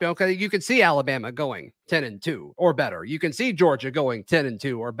line up. Okay, you can see Alabama going 10-2 or better. You can see Georgia going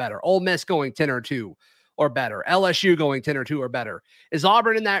 10-2 or better. Ole Miss going 10-2 or better. LSU going 10-2 or better. Is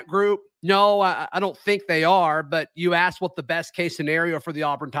Auburn in that group? No, I don't think they are. But you asked what the best case scenario for the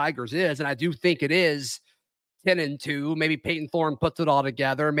Auburn Tigers is, and I do think it is 10-2. Maybe Peyton Thorne puts it all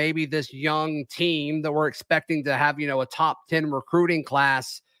together. Maybe this young team that we're expecting to have, a top 10 recruiting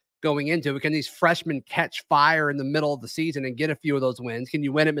class going into it. Can these freshmen catch fire in the middle of the season and get a few of those wins? Can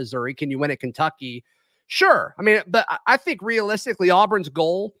you win at Missouri? Can you win at Kentucky? Sure. But I think realistically, Auburn's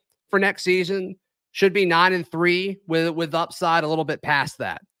goal for next season should be 9-3 with upside a little bit past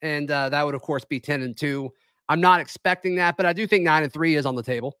that. And that would, of course, be 10-2. I'm not expecting that, but I do think 9-3 is on the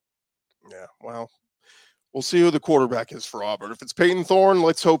table. Yeah, well, we'll see who the quarterback is for Auburn. If it's Peyton Thorne,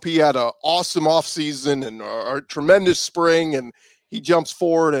 let's hope he had an awesome offseason and a tremendous spring, and he jumps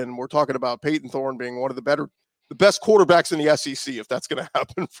forward. And we're talking about Peyton Thorne being one of the best quarterbacks in the SEC, if that's going to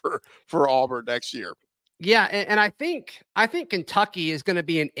happen for Auburn next year. Yeah, and I think Kentucky is going to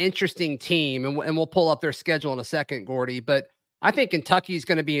be an interesting team, and we'll pull up their schedule in a second, Gordy. But I think Kentucky is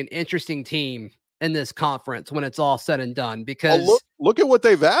going to be an interesting team in this conference when it's all said and done, because look at what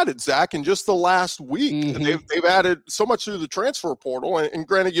they've added, Zach, in just the last week. Mm-hmm. They've added so much through the transfer portal, and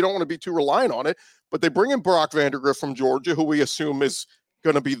granted, you don't want to be too reliant on it, but they bring in Brock Vandagriff from Georgia, who we assume is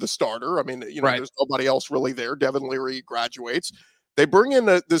going to be the starter. Right. There's nobody else really there. Devin Leary graduates. They bring in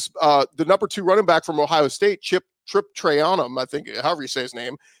the number 2 running back from Ohio State, Trip Trayanum, I think, however you say his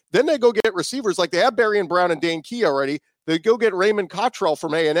name. Then they go get receivers like they have Berrien Brown and Dane Key already. They go get Raymond Cottrell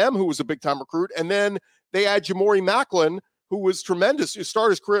from A&M, who was a big-time recruit. And then they add Jamori Macklin, who was tremendous. He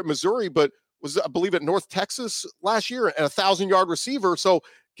started his career at Missouri, but was, I believe, at North Texas last year, and a 1,000-yard receiver. So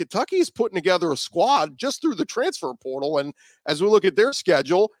Kentucky is putting together a squad just through the transfer portal. And as we look at their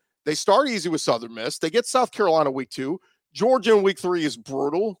schedule, they start easy with Southern Miss. They get South Carolina week 2. Georgia in week 3 is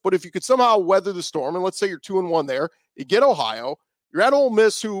brutal. But if you could somehow weather the storm, and let's say you're 2-1 there, you get Ohio. You're at Ole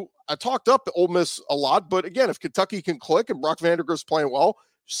Miss, who I talked up Ole Miss a lot. But again, if Kentucky can click and Brock Vandagriff's playing well,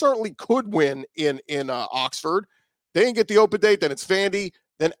 certainly could win in Oxford. They didn't get the open date. Then it's Vandy.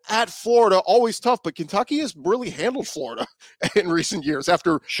 Then at Florida, always tough. But Kentucky has really handled Florida in recent years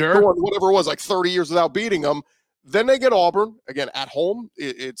after going whatever it was, like 30 years without beating them. Then they get Auburn. Again, at home,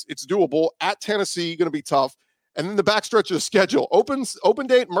 it's doable. At Tennessee, going to be tough. And then the backstretch of the schedule. Open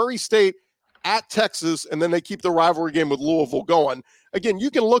date, Murray State, at Texas, and then they keep the rivalry game with Louisville going. Again, you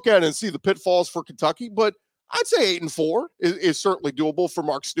can look at it and see the pitfalls for Kentucky, but I'd say 8-4 is certainly doable for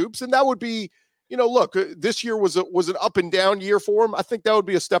Mark Stoops. And that would be, look, this year was an up and down year for him. I think that would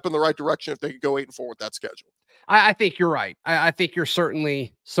be a step in the right direction if they could go 8-4 with that schedule. I think you're right. I think you're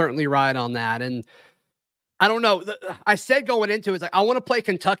certainly right on that. And I don't know. I said going into it, like, I want to play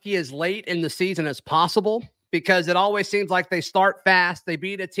Kentucky as late in the season as possible because it always seems like they start fast. They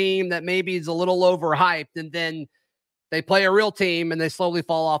beat a team that maybe is a little overhyped, and then they play a real team and they slowly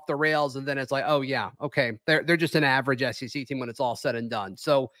fall off the rails. And then it's like, oh yeah, okay, they're just an average SEC team when it's all said and done.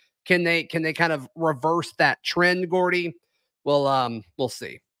 So can they kind of reverse that trend, Gordy? Well, we'll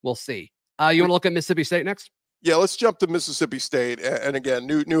see. We'll see. You want to look at Mississippi State next? Yeah, let's jump to Mississippi State. And again,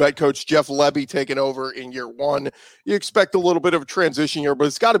 new head coach Jeff Lebby taking over in year one. You expect a little bit of a transition year, but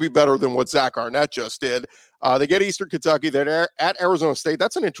it's got to be better than what Zach Arnett just did. They get Eastern Kentucky. They're at Arizona State.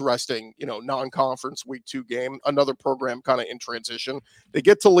 That's an interesting, non-conference week 2 game. Another program kind of in transition. They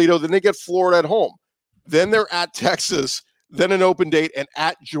get Toledo. Then they get Florida at home. Then they're at Texas. Then an open date and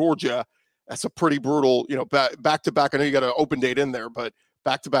at Georgia. That's a pretty brutal, back-to-back. I know you got an open date in there, but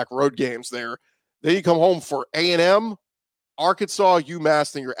back-to-back road games there. Then you come home for A&M, Arkansas,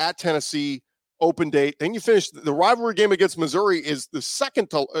 UMass. Then you're at Tennessee, open date. Then you finish the rivalry game against Missouri is the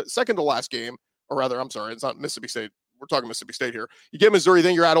second to last game, or rather, I'm sorry, it's not Mississippi State. We're talking Mississippi State here. You get Missouri,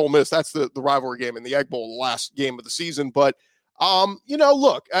 then you're at Ole Miss. That's the rivalry game in the Egg Bowl, the last game of the season. But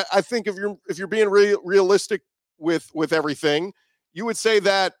look, I think if you're being realistic with everything, you would say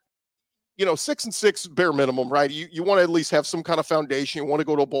that 6-6 bare minimum, right? You want to at least have some kind of foundation. You want to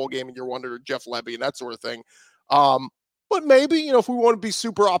go to a bowl game and you're under Jeff Lebby and that sort of thing. But maybe, if we want to be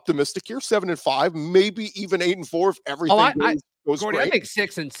super optimistic here, 7-5, maybe even 8-4 if everything goes Gordy, great. I think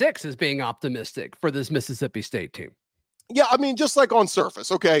 6-6 is being optimistic for this Mississippi State team. Yeah, I mean, just like on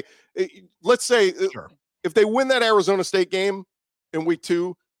surface. Okay, let's say if they win that Arizona State game in week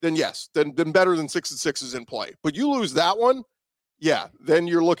 2, then yes, then better than 6-6 is in play. But you lose that one, yeah, then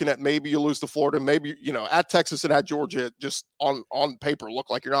you're looking at maybe you lose to Florida, maybe, at Texas and at Georgia, just on paper, look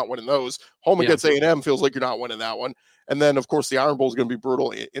like you're not winning those. Home against A&M feels like you're not winning that one. And then, of course, the Iron Bowl is going to be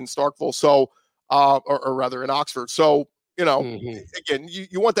brutal in Starkville, so, or rather in Oxford. So, again,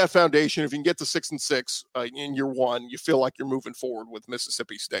 you want that foundation. If you can get to 6-6 in year one, you feel like you're moving forward with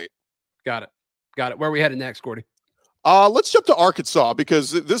Mississippi State. Got it. Where are we headed next, Gordy? Let's jump to Arkansas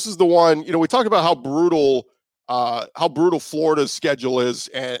because this is the one, we talked about how brutal Florida's schedule is.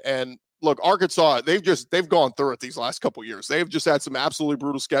 And look, Arkansas, they've gone through it these last couple of years. They've just had some absolutely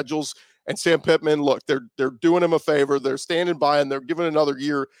brutal schedules. And Sam Pittman, look, they're doing him a favor. They're standing by and they're giving another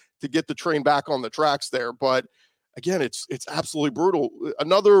year to get the train back on the tracks there. But again, it's absolutely brutal.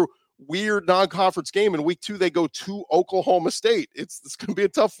 Another weird non-conference game in week 2. They go to Oklahoma State. It's going to be a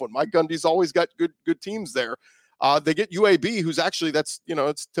tough one. Mike Gundy's always got good teams there. They get UAB, who's actually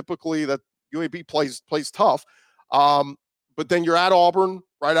it's typically that UAB plays tough. But then you're at Auburn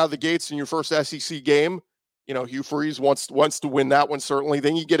right out of the gates in your first SEC game. Hugh Freeze wants to win that one, certainly.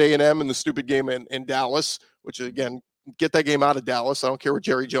 Then you get A&M in the stupid game in Dallas, which, again, get that game out of Dallas. I don't care what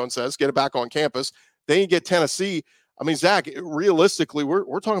Jerry Jones says. Get it back on campus. Then you get Tennessee. I mean, Zach, realistically,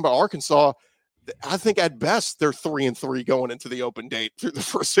 we're talking about Arkansas. I think at best they're 3-3 going into the open date through the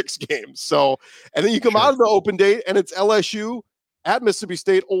first 6 games. So, and then you come out of the open date and it's LSU at Mississippi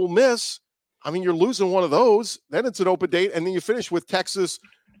State, Ole Miss. I mean, you're losing one of those. Then it's an open date, and then you finish with Texas,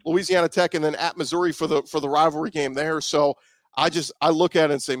 Louisiana Tech, and then at Missouri for the rivalry game there. So I look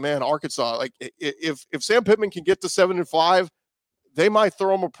at it and say, man, Arkansas, like if Sam Pittman can get to 7-5, they might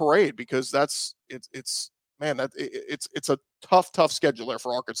throw him a parade because it's a tough schedule there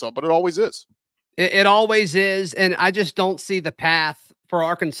for Arkansas, but it always is. It always is, and I just don't see the path for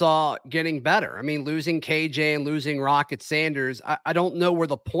Arkansas getting better. I mean, losing KJ and losing Rocket Sanders, I don't know where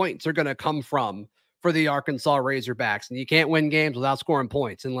the points are going to come from for the Arkansas Razorbacks, and you can't win games without scoring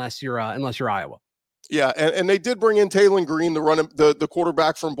points unless you're Iowa. Yeah, and they did bring in Taylon Green, the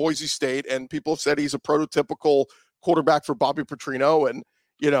quarterback from Boise State, and people have said he's a prototypical quarterback for Bobby Petrino. And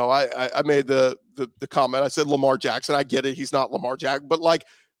I made the comment. I said Lamar Jackson. I get it, he's not Lamar Jackson, but like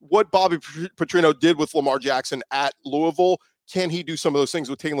what Bobby Petrino did with Lamar Jackson at Louisville, can he do some of those things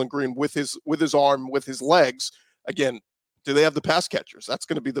with Taylon Green with his arm, with his legs? Again, do they have the pass catchers? That's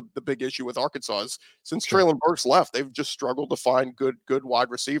going to be the big issue with Arkansas. Since Treylon Burks left, they've just struggled to find good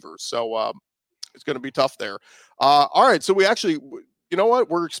wide receivers. So it's going to be tough there. All right, so we actually, you know what?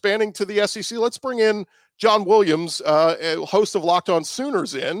 We're expanding to the SEC. Let's bring in John Williams, host of Locked On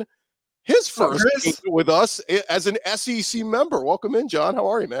Sooners, in his first game with us as an SEC member. Welcome in, John. How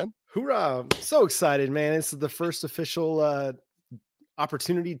are you, man? Hoorah. I'm so excited, man. This is the first official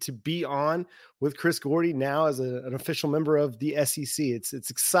opportunity to be on with Chris Gordy now as an official member of the SEC. It's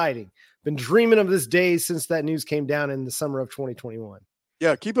exciting. Been dreaming of this day since that news came down in the summer of 2021.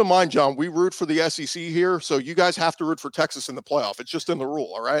 Yeah, keep in mind, John, we root for the SEC here, so you guys have to root for Texas in the playoff. It's just in the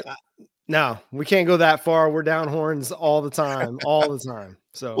rule, all right? No, we can't go that far. We're down horns all the time,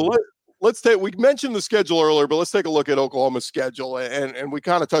 So we mentioned the schedule earlier, but let's take a look at Oklahoma's schedule. And we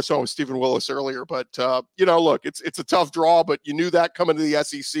kind of touched on with Stephen Willis earlier, but look, it's a tough draw, but you knew that coming to the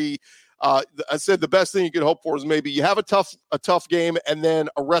SEC. I said the best thing you could hope for is maybe you have a tough game and then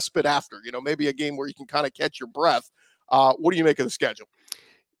a respite after, maybe a game where you can kind of catch your breath. What do you make of the schedule?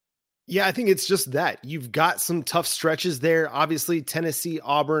 Yeah, I think it's just that you've got some tough stretches there. Obviously, Tennessee,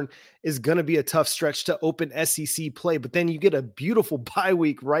 Auburn is going to be a tough stretch to open SEC play, but then you get a beautiful bye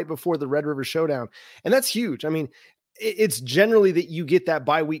week right before the Red River Showdown. And that's huge. I mean, it's generally that you get that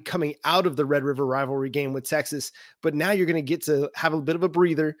bye week coming out of the Red River rivalry game with Texas, but now you're going to get to have a bit of a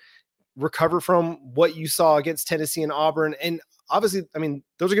breather, recover from what you saw against Tennessee and Auburn. And obviously, I mean,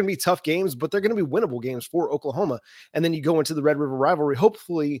 those are going to be tough games, but they're going to be winnable games for Oklahoma. And then you go into the Red River rivalry,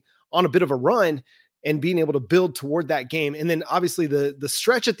 hopefully on a bit of a run and being able to build toward that game. And then obviously the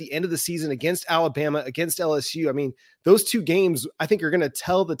stretch at the end of the season against Alabama, against LSU. I mean, those two games, I think, are going to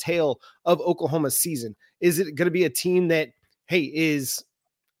tell the tale of Oklahoma's season. Is it going to be a team that, hey, is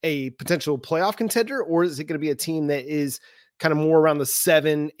a potential playoff contender, or is it going to be a team that is kind of more around the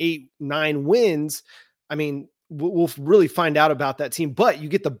 7, 8, 9 wins? I mean, we'll really find out about that team, but you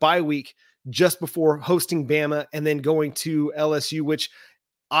get the bye week just before hosting Bama and then going to LSU, which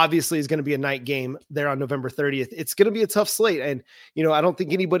obviously is going to be a night game there on November 30th. It's going to be a tough slate. And, I don't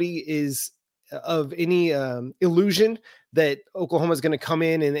think anybody is of any illusion that Oklahoma is going to come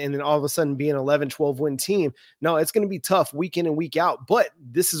in and then all of a sudden be an 11-12 win team. No, it's going to be tough week in and week out, but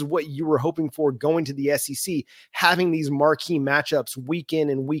this is what you were hoping for going to the SEC, having these marquee matchups week in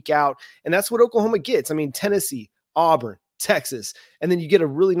and week out. And that's what Oklahoma gets. I mean, Tennessee, Auburn, Texas, and then you get a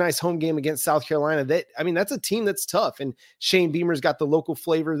really nice home game against South Carolina. That's a team that's tough. And Shane Beamer's got the local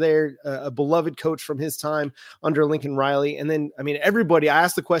flavor there, a beloved coach from his time under Lincoln Riley. And then, everybody, I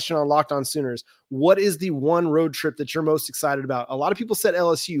asked the question on Locked On Sooners, what is the one road trip that you're most excited about? A lot of people said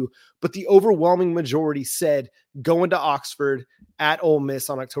LSU, but the overwhelming majority said going to Oxford at Ole Miss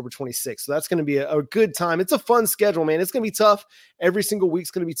on October 26th. So that's going to be a good time. It's a fun schedule, man. It's going to be tough. Every single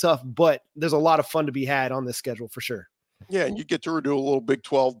week's going to be tough, but there's a lot of fun to be had on this schedule for sure. Yeah, and you get to do a little Big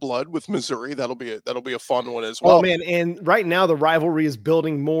 12 blood with Missouri. That'll be a fun one as well. Oh man, and right now the rivalry is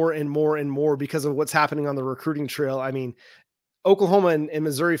building more and more and more because of what's happening on the recruiting trail. I mean, Oklahoma and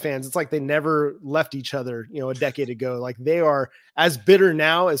Missouri fans, it's like they never left each other, a decade ago. Like they are as bitter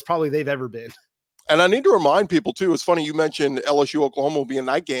now as probably they've ever been. And I need to remind people too, it's funny you mentioned LSU Oklahoma will be a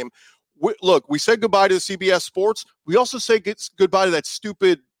night game. We said goodbye to CBS Sports. We also say goodbye to that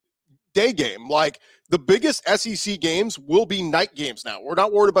stupid day game. Like the biggest SEC games will be night games now. We're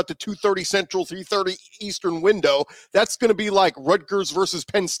not worried about the 2:30 Central, 3:30 Eastern window. That's going to be like Rutgers versus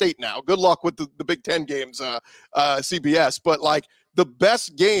Penn State now. Good luck with the Big Ten games, CBS. But like the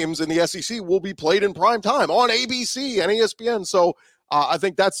best games in the SEC will be played in prime time on ABC and ESPN. So I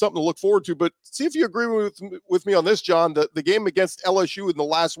think that's something to look forward to. But see if you agree with me on this, John. The game against LSU in the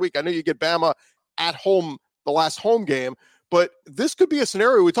last week, I know you get Bama at home, the last home game. But this could be a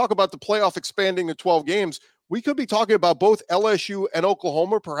scenario. We talk about the playoff expanding to 12 games. We could be talking about both LSU and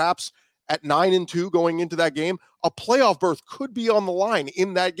Oklahoma, perhaps at 9-2 going into that game. A playoff berth could be on the line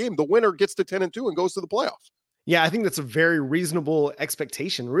in that game. The winner gets to 10-2 and goes to the playoffs. Yeah, I think that's a very reasonable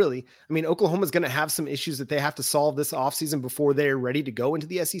expectation, really. I mean, Oklahoma's going to have some issues that they have to solve this offseason before they're ready to go into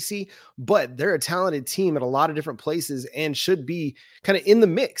the SEC, but they're a talented team at a lot of different places and should be kind of in the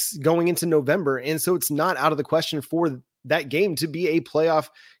mix going into November. And so it's not out of the question for that game to be a playoff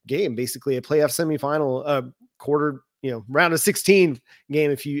game, basically a playoff semifinal, quarter, round of 16 game,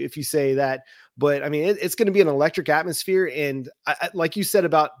 if you say that. But I mean, it's going to be an electric atmosphere. And like you said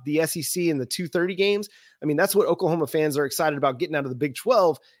about the SEC and the 2:30 games, I mean, that's what Oklahoma fans are excited about getting out of the Big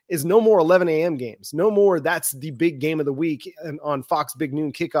 12 is no more 11 a.m. games. No more. That's the big game of the week on Fox Big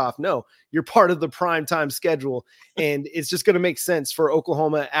Noon Kickoff. No, you're part of the prime time schedule. And it's just going to make sense for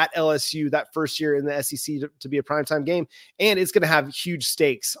Oklahoma at LSU that first year in the SEC to be a primetime game. And it's going to have huge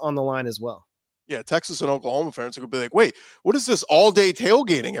stakes on the line as well. Yeah, Texas and Oklahoma fans are going to be like, wait, what is this all-day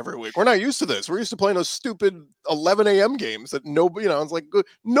tailgating every week? We're not used to this. We're used to playing those stupid 11 a.m. games that nobody, it's like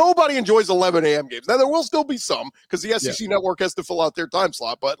nobody enjoys 11 a.m. games. Now, there will still be some because the SEC network has to fill out their time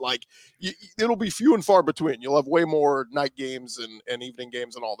slot, but like it'll be few and far between. You'll have way more night games and evening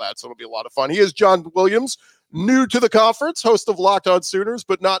games and all that, so it'll be a lot of fun. He is John Williams, new to the conference, host of Locked On Sooners,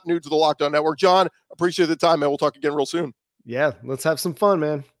 but not new to the Locked On Network. John, appreciate the time, man. We'll talk again real soon. Yeah, let's have some fun,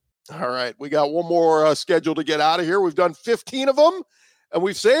 man. All right, we got one more schedule to get out of here. We've done 15 of them, and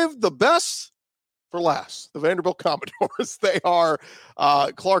we've saved the best for last. The Vanderbilt Commodores. They are,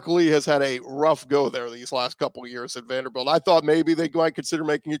 Clark Lee has had a rough go there these last couple of years at Vanderbilt. I thought maybe they might consider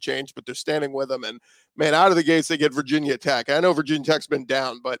making a change, but they're standing with them. And, man, out of the gates, they get Virginia Tech. I know Virginia Tech's been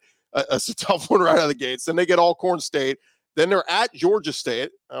down, but It's a tough one right out of the gates. Then they get Alcorn State. Then they're at Georgia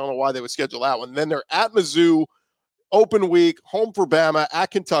State. I don't know why they would schedule that one. Then they're at Mizzou, open week, home for Bama,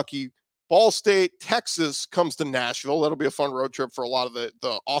 at Kentucky. Ball State, Texas comes to Nashville. That'll be a fun road trip for a lot of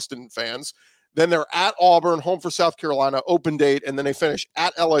the Austin fans. Then they're at Auburn, home for South Carolina, open date, and then they finish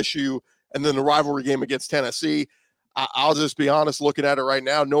at LSU, and then the rivalry game against Tennessee. I'll just be honest, looking at it right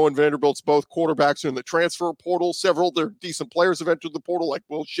now, knowing Vanderbilt's both quarterbacks are in the transfer portal. Several of their decent players have entered the portal, like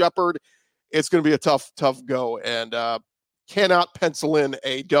Will Shepherd. It's going to be a tough go, and cannot pencil in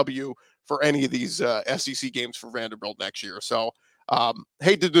a W for any of these SEC games for Vanderbilt next year. So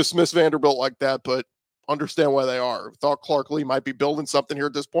hate to dismiss Vanderbilt like that, but understand why they are. Thought Clark Lee might be building something here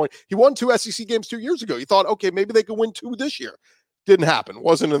at this point. He won 2 SEC games 2 years ago. You thought, okay, maybe they could win 2 this year. Didn't happen.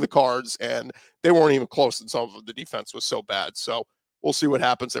 Wasn't in the cards, and they weren't even close, and some of the defense was so bad. So we'll see what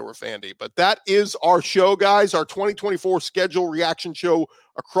happens there with Vandy. But that is our show, guys, our 2024 schedule reaction show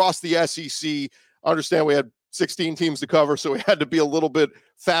across the SEC. Understand we had 16 teams to cover, so we had to be a little bit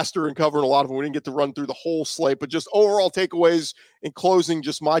faster in covering a lot of them. We didn't get to run through the whole slate, but just overall takeaways in closing,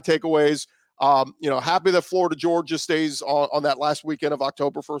 just my takeaways. Happy that Florida, Georgia stays on that last weekend of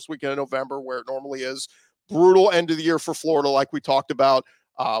October, first weekend of November, where it normally is. Brutal end of the year for Florida, like we talked about,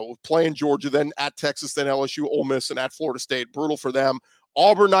 playing Georgia, then at Texas, then LSU, Ole Miss, and at Florida State. Brutal for them.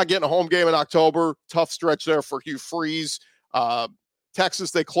 Auburn not getting a home game in October. Tough stretch there for Hugh Freeze.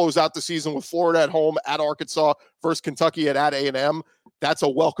 Texas, they close out the season with Florida at home, at Arkansas, versus Kentucky at A&M. That's a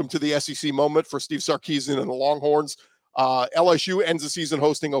welcome to the SEC moment for Steve Sarkisian and the Longhorns. LSU ends the season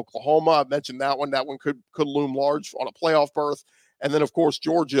hosting Oklahoma. I mentioned that one. That one could loom large on a playoff berth. And then, of course,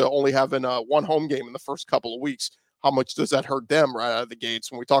 Georgia only having one home game in the first couple of weeks. How much does that hurt them right out of the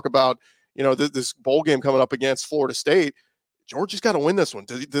gates? When we talk about, this bowl game coming up against Florida State, Georgia's got to win this one.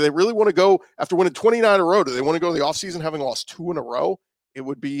 Do they really want to go, after winning 29 in a row, do they want to go to the offseason having lost 2 in a row? It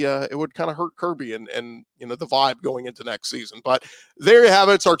would be, it would kind of hurt Kirby and the vibe going into next season. But there you have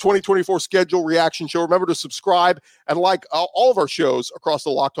it. It's our 2024 schedule reaction show. Remember to subscribe and like all of our shows across the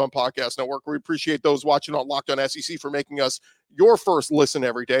Locked On Podcast Network. We appreciate those watching on Locked On SEC for making us your first listen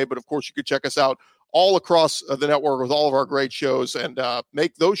every day. But of course, you could check us out all across the network with all of our great shows and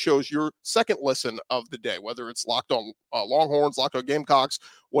make those shows your second listen of the day, whether it's Locked On Longhorns, Locked On Gamecocks,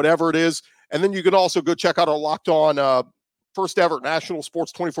 whatever it is. And then you can also go check out our Locked On first ever national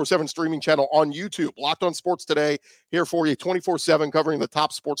sports 24/7 streaming channel on YouTube. Locked On Sports Today, here for you 24/7, covering the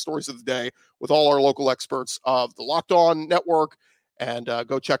top sports stories of the day with all our local experts of the Locked On Network. And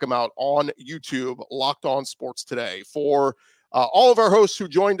go check them out on YouTube, Locked On Sports Today. For all of our hosts who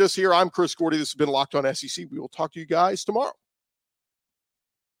joined us here, I'm Chris Gordy. This has been Locked On SEC. We will talk to you guys tomorrow.